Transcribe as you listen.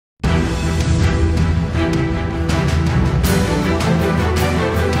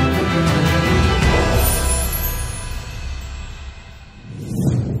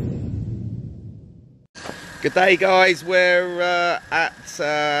Good day guys, we're at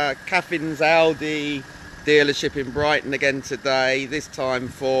Caffyns Audi dealership in Brighton again today, this time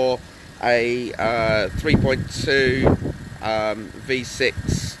for a 3.2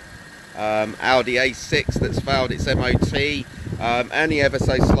 V6 Audi A4 that's failed its MOT, only ever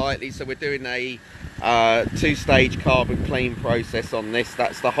so slightly, so we're doing a two-stage carbon clean process on this.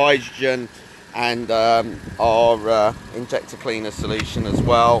 That's the hydrogen and our injector cleaner solution as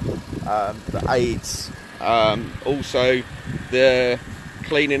well, that aids also the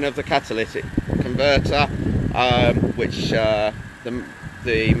cleaning of the catalytic converter, which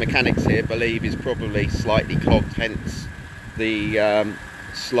the mechanics here believe is probably slightly clogged, hence the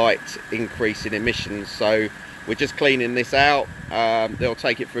slight increase in emissions. So we're just cleaning this out. They'll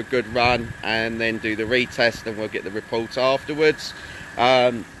take it for a good run and then do the retest, and we'll get the report afterwards.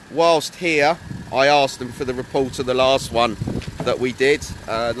 Whilst here, I asked them for the report of the last one that we did,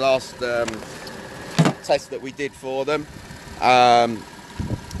 last test that we did for them,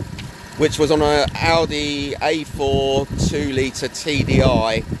 which was on an Audi A4 2-litre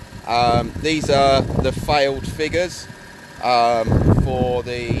TDI. These are the failed figures for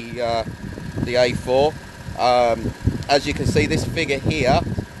the A4. As you can see, this figure here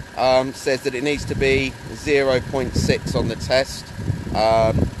says that it needs to be 0.6 on the test.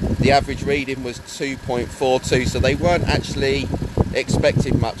 The average reading was 2.42, so they weren't actually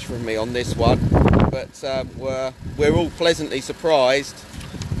expecting much from me on this one, but we're all pleasantly surprised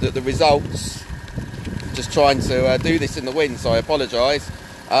that the results, just trying to do this in the wind, so I apologise,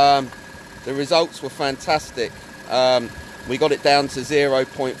 the results were fantastic. We got it down to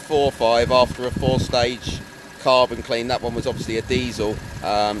 0.45 after a 4-stage carbon clean. That one was obviously a diesel,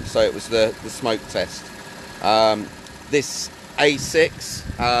 so it was the smoke test. This A6,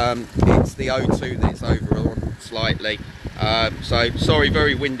 it's the O2 that it's over on slightly. So sorry,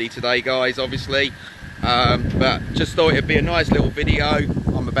 very windy today guys, obviously, but just thought it'd be a nice little video.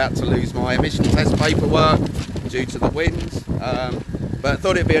 I'm about to lose my emission test paperwork due to the winds, but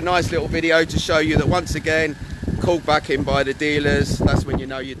thought it'd be a nice little video to show you that once again, called back in by the dealers, that's when you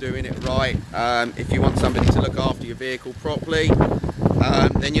know you're doing it right. If you want somebody to look after your vehicle properly,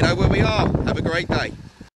 then you know where we are. Have a great day.